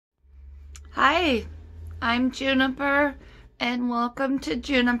Hi, I'm Juniper, and welcome to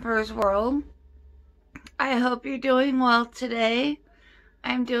Juniper's World. I hope you're doing well today.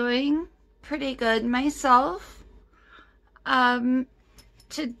 I'm doing pretty good myself.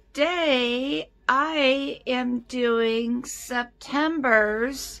 Today I am doing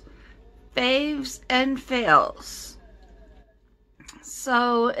September's Faves and Fails.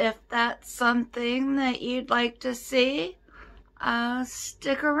 So if that's something that you'd like to see,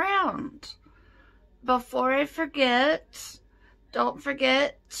 stick around. Before I forget, don't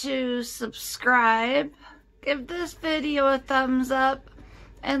forget to subscribe, give this video a thumbs up,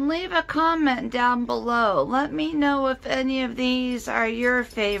 and leave a comment down below. Let me know if any of these are your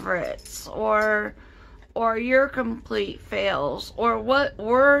favorites or your complete fails, or what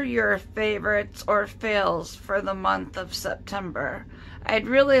were your favorites or fails for the month of September. I'd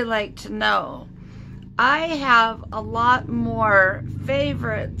really like to know. I have a lot more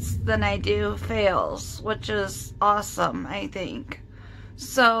favorites than I do fails, which is awesome, I think.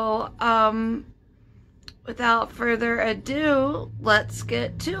 So, without further ado, let's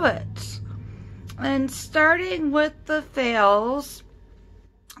get to it. And starting with the fails,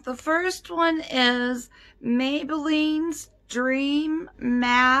 the first one is Maybelline's Dream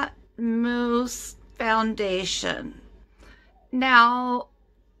Matte Mousse Foundation. Now,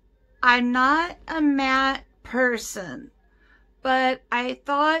 I'm not a matte person, but I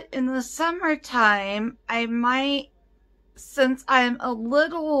thought in the summertime I might, since I'm a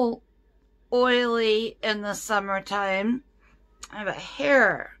little oily in the summertime, I have a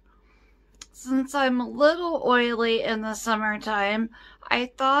hair. Since I'm a little oily in the summertime, I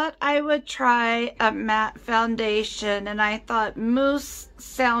thought I would try a matte foundation, and I thought mousse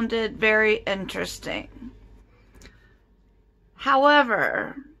sounded very interesting.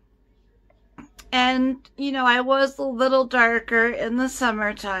 However, and, you know, I was a little darker in the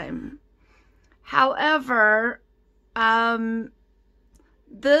summertime. However,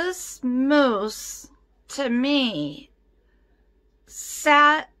 this mousse, to me,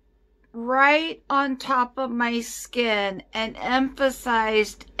 sat right on top of my skin and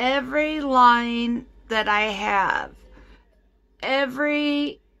emphasized every line that I have.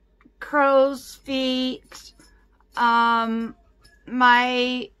 Every crow's feet,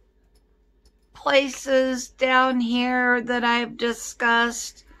 my places down here that I've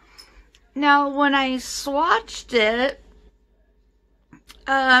discussed. Now, when I swatched it,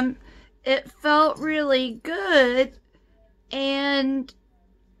 it felt really good, and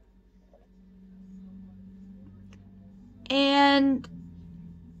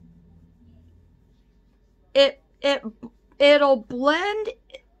it'll blend.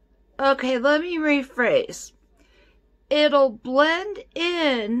 Okay, let me rephrase. It'll blend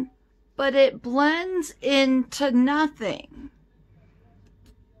in, but it blends into nothing,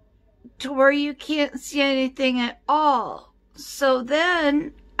 to where you can't see anything at all. So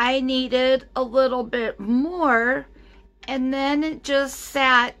then I needed a little bit more, and then it just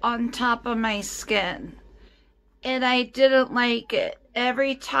sat on top of my skin, and I didn't like it.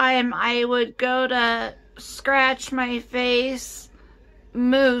 Every time I would go to scratch my face,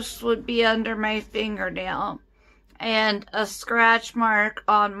 mousse would be under my fingernail and a scratch mark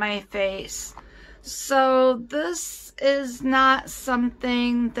on my face. So this is not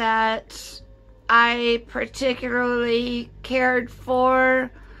something that I particularly cared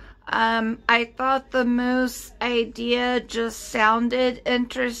for. I thought the mousse idea just sounded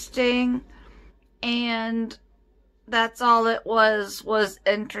interesting, and that's all it was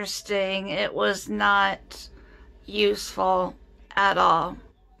interesting. It was not useful at all.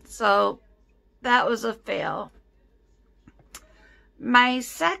 So that was a fail. My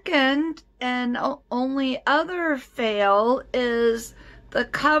second and only other fail is the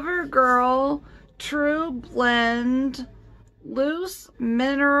CoverGirl True Blend Loose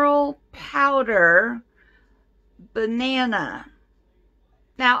Mineral Powder Banana.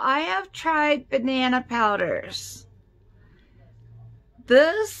 Now, I have tried banana powders.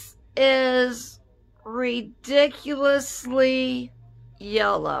 This is ridiculously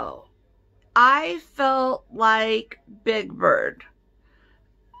yellow. I felt like Big Bird.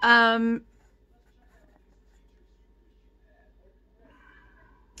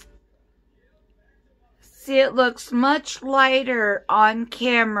 See, it looks much lighter on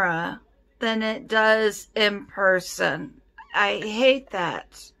camera than it does in person. I hate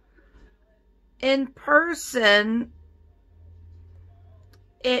that. In person,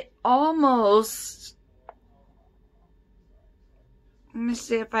 it almost, let me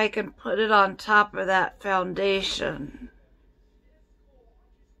see if I can put it on top of that foundation.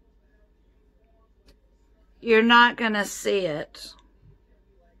 You're not going to see it.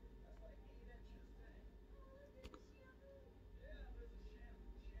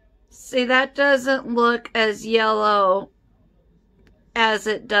 See, that doesn't look as yellow as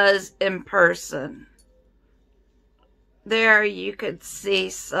it does in person. There you could see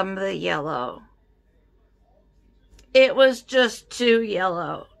some of the yellow. It was just too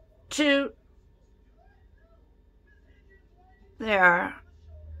yellow. There.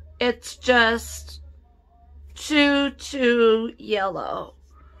 It's just too yellow.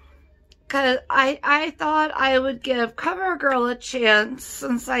 Because I thought I would give CoverGirl a chance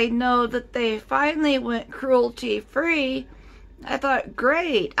since I know that they finally went cruelty-free. I thought,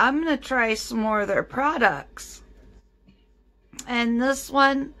 great, I'm going to try some more of their products. And this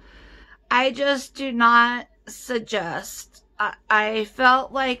one, I just do not suggest. I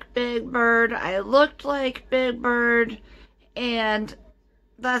felt like Big Bird. I looked like Big Bird. And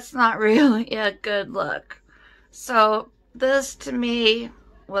that's not really a good look. So this to me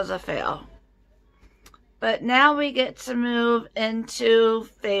was a fail. But now we get to move into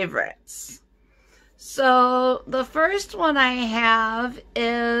favorites. So the first one I have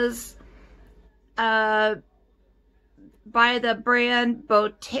is by the brand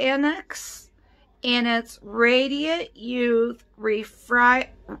Botanics, and it's Radiant Youth Refining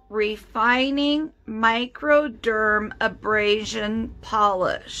Microderm Abrasion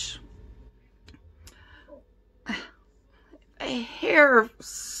Polish. I hear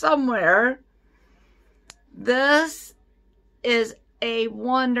somewhere this is a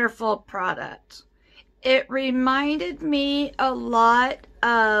wonderful product. It reminded me a lot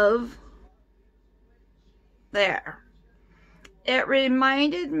of It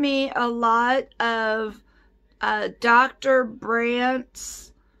reminded me a lot of Dr.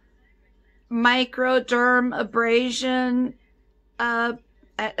 Brandt's microderm abrasion.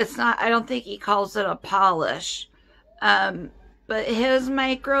 It's not, I don't think he calls it a polish. But his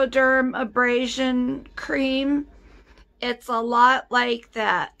microderm abrasion cream, it's a lot like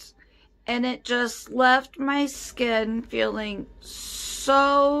that. And it just left my skin feeling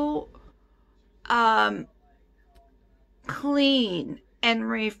so clean and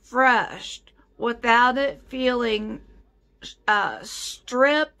refreshed without it feeling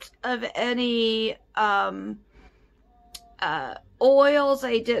stripped of any oils.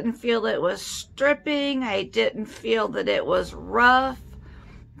 I didn't feel it was stripping. I didn't feel that it was rough.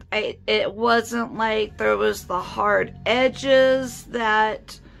 It wasn't like there was the hard edges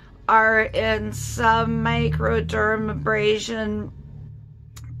that are in some microdermabrasion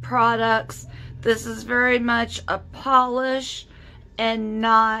products. This is very much a polish and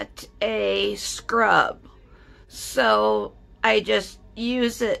not a scrub. So I just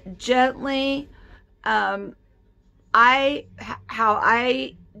use it gently. How I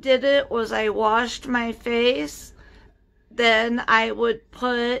did it was I washed my face, then I would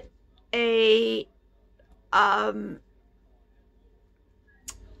put a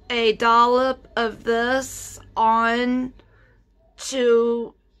dollop of this on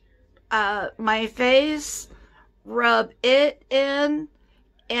to my face, rub it in,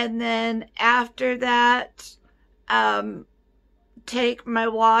 and then after that, take my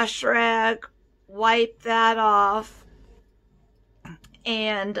wash rag, wipe that off,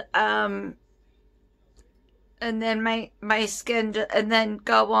 and then my skin, and then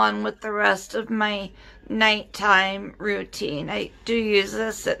go on with the rest of my nighttime routine. I do use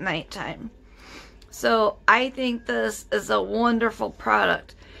this at nighttime. So I think this is a wonderful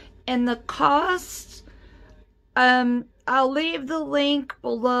product. And the cost, I'll leave the link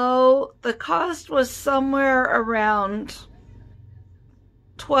below. The cost was somewhere around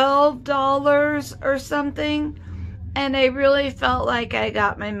 $12 or something. And I really felt like I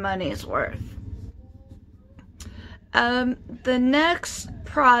got my money's worth. The next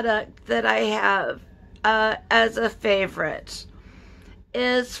product that I have as a favorite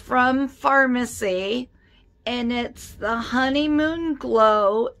is from Pharmacy, and it's the Honeymoon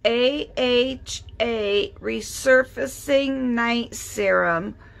Glow AHA Resurfacing Night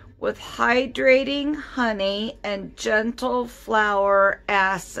Serum with hydrating honey and gentle flower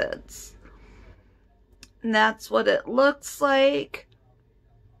acids. And that's what it looks like.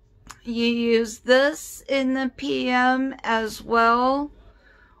 You use this in the PM as well.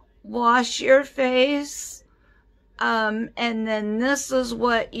 Wash your face. And then this is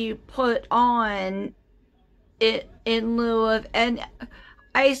what you put on it in lieu of, and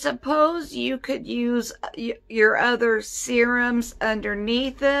I suppose you could use your other serums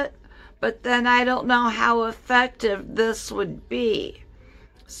underneath it, but then I don't know how effective this would be.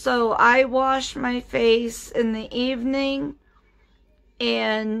 So I wash my face in the evening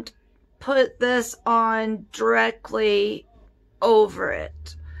and put this on directly over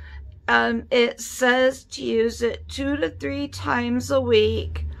it. It says to use it 2 to 3 times a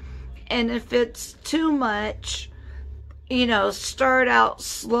week, And if it's too much, you know, start out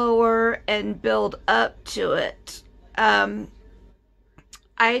slower and build up to it. I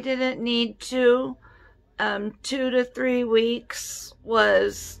didn't need to. 2 to 3 weeks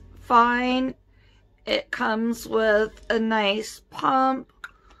was fine. It comes with a nice pump.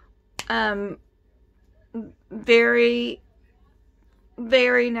 Very,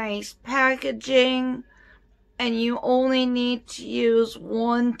 very nice packaging. And you only need to use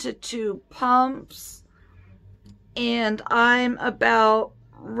 1 to 2 pumps. And I'm about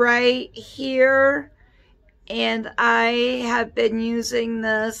right here. And I have been using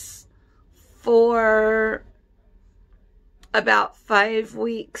this for about 5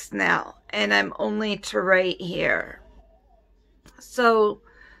 weeks now. And I'm only to right here. So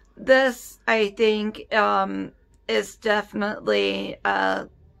this, I think, is definitely a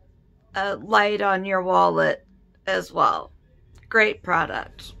light on your wallet as well. Great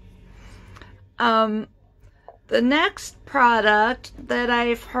product. The next product that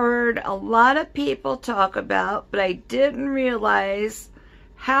I've heard a lot of people talk about, but I didn't realize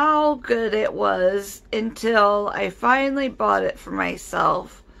how good it was until I finally bought it for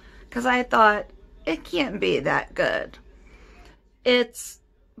myself, because I thought it can't be that good. It's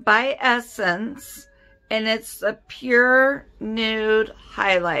by Essence, and it's a pure nude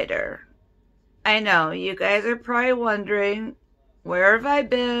highlighter. I know, you guys are probably wondering, where have I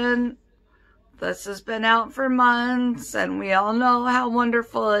been? This has been out for months, and we all know how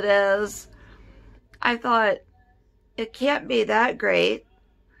wonderful it is. I thought, it can't be that great.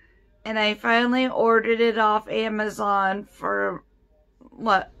 And I finally ordered it off Amazon for,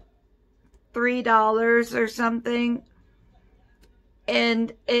 what, $3 or something.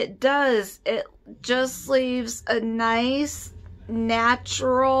 And it does. It just leaves a nice,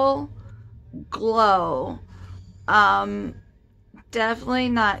 natural glow. Definitely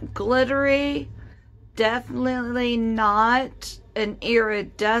not glittery. Definitely not an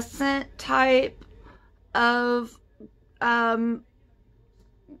iridescent type of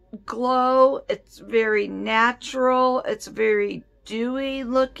glow. It's very natural. It's very dewy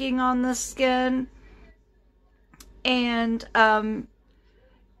looking on the skin. And I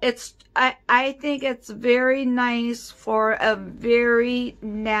think it's very nice for a very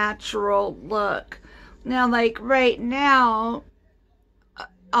natural look. Now, like right now,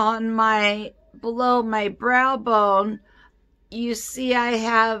 on below my brow bone, you see I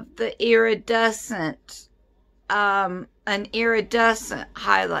have the iridescent, an iridescent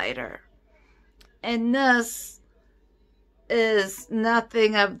highlighter. And this is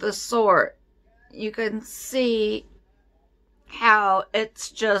nothing of the sort. You can see how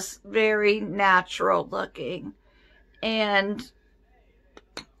it's just very natural looking. And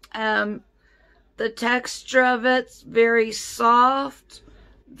the texture of it's very soft,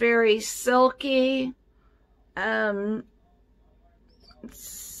 very silky. Let's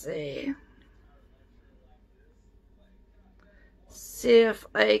see. See if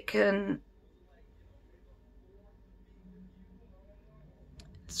I can.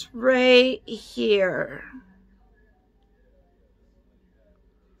 It's right here.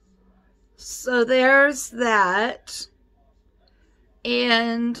 So there's that.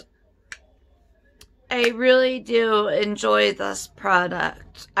 And I really do enjoy this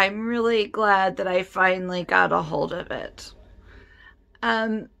product. I'm really glad that I finally got a hold of it.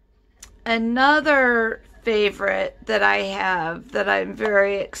 Another favorite that I have that I'm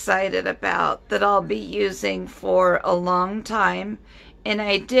very excited about, that I'll be using for a long time, and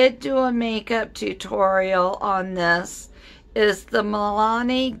I did do a makeup tutorial on this, is the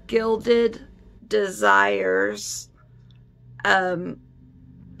Milani Gilded Desires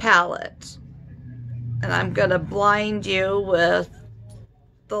palette. And I'm going to blind you with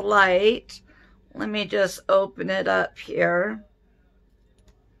the light. Let me just open it up here.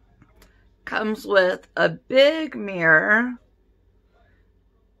 Comes with a big mirror.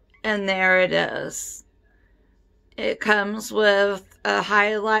 And there it is. It comes with a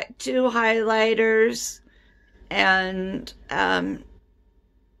two highlighters and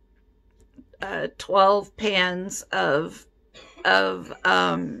 12 pans of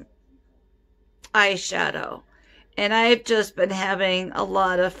eyeshadow. And I've just been having a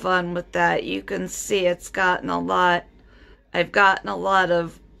lot of fun with that. You can see it's gotten a lot. I've gotten a lot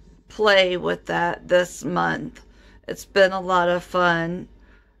of play with that this month. It's been a lot of fun.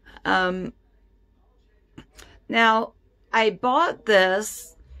 Now, I bought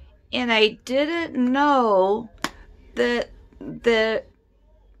this and I didn't know that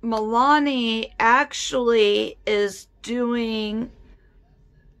Milani actually is doing,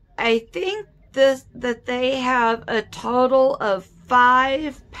 I think that they have a total of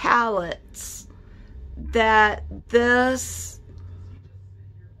 5 palettes that this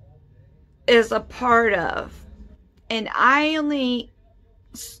is a part of. And I only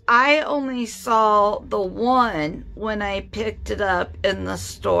saw the one when I picked it up in the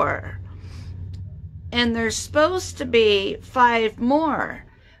store. And there's supposed to be 5 more,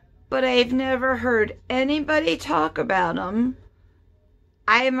 but I've never heard anybody talk about them.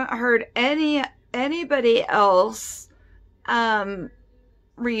 I haven't heard anybody else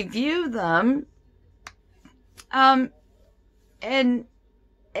review them. And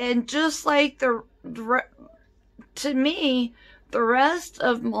just like to me, the rest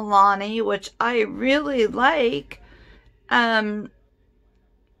of Milani, which I really like, they're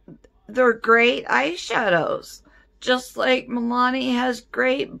great eyeshadows. Just like Milani has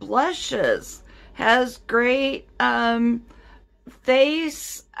great blushes, has great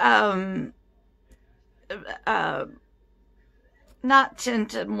face, not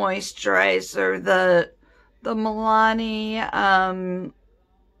tinted moisturizer, the Milani,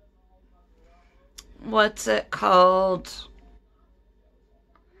 what's it called?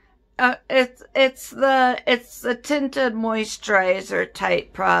 It's the tinted moisturizer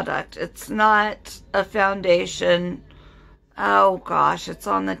type product. It's not a foundation. Oh gosh, it's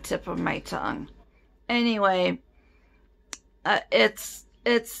on the tip of my tongue. Anyway, it's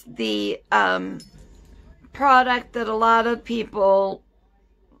the product that a lot of people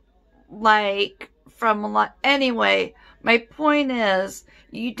like from a lot. Anyway, my point is,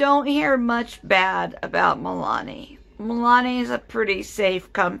 you don't hear much bad about Milani. Milani is a pretty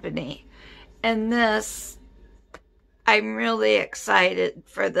safe company. And this, I'm really excited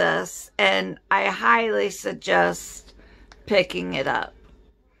for this, and I highly suggest picking it up.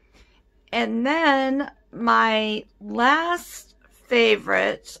 And then my last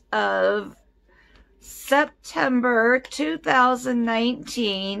favorite of September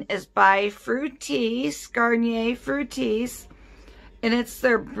 2019 is by Frutis, Garnier Frutis, and it's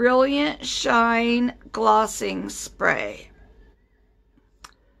their Brilliant Shine Glossing Spray.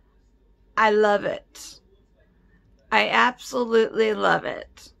 I love it. I absolutely love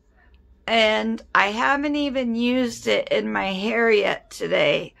it. And I haven't even used it in my hair yet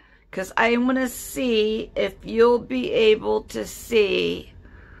today, because I want to see if you'll be able to see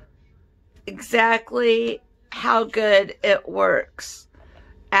exactly how good it works.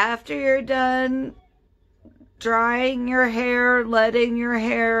 After you're done drying your hair, letting your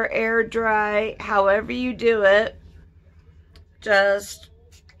hair air dry, however you do it, just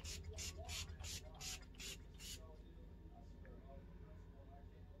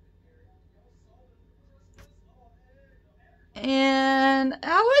and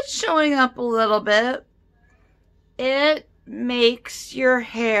how it's showing up a little bit, it makes your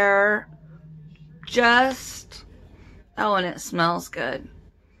hair just, oh, and it smells good.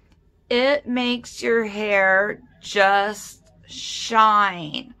 It makes your hair just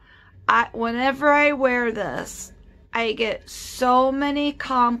shine. Whenever I wear this, I get so many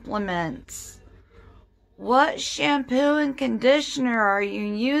compliments. What shampoo and conditioner are you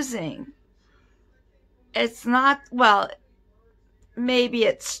using? It's not, well, maybe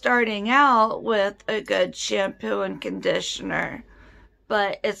it's starting out with a good shampoo and conditioner,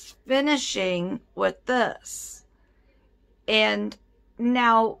 but it's finishing with this. And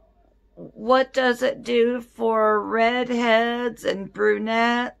now, what does it do for redheads and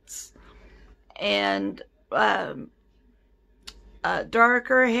brunettes and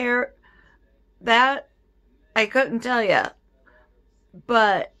darker hair? That I couldn't tell you.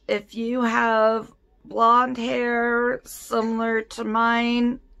 But if you have blonde hair similar to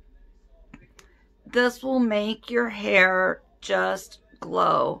mine, this will make your hair just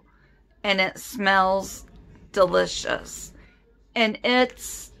glow, and it smells delicious. And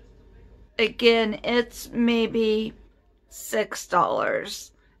it's, again, it's maybe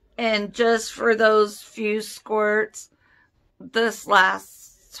 $6, and just for those few squirts, this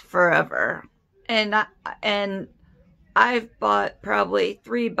lasts forever. And I've bought probably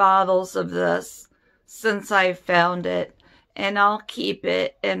 3 bottles of this since I found it, and I'll keep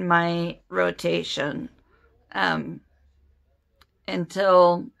it in my rotation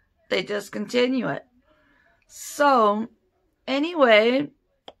until they discontinue it. So anyway,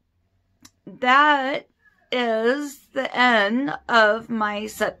 that is the end of my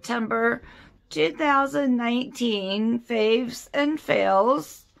September 2019 Faves and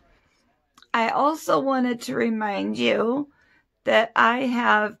Fails. I also wanted to remind you that I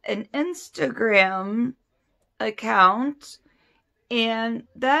have an Instagram account, and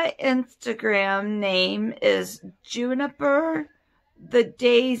that Instagram name is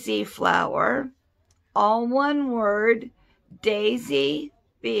juniperthedazyflower, all one word, Daisy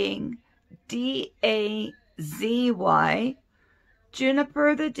being D-A-Z-Y,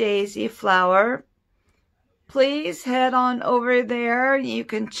 Juniper the Daisy Flower. Please head on over there. You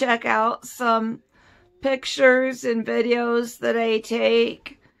can check out some pictures and videos that I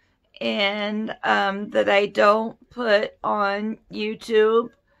take and that I don't put on YouTube.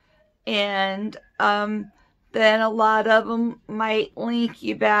 And then a lot of them might link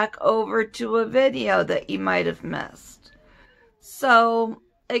you back over to a video that you might have missed. So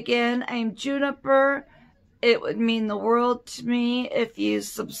again, I'm Juniper. It would mean the world to me if you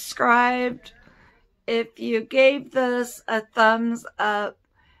subscribed, if you gave this a thumbs up,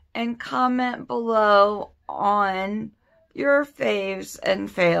 and comment below on your faves and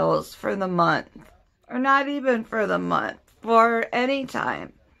fails for the month. Or not even for the month, for any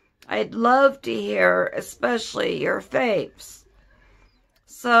time. I'd love to hear, especially your faves.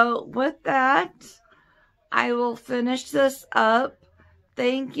 So with that, I will finish this up.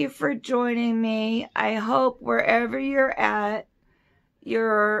 Thank you for joining me. I hope wherever you're at,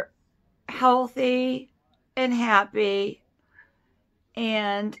 you're healthy and happy.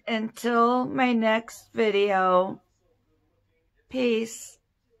 And until my next video, peace.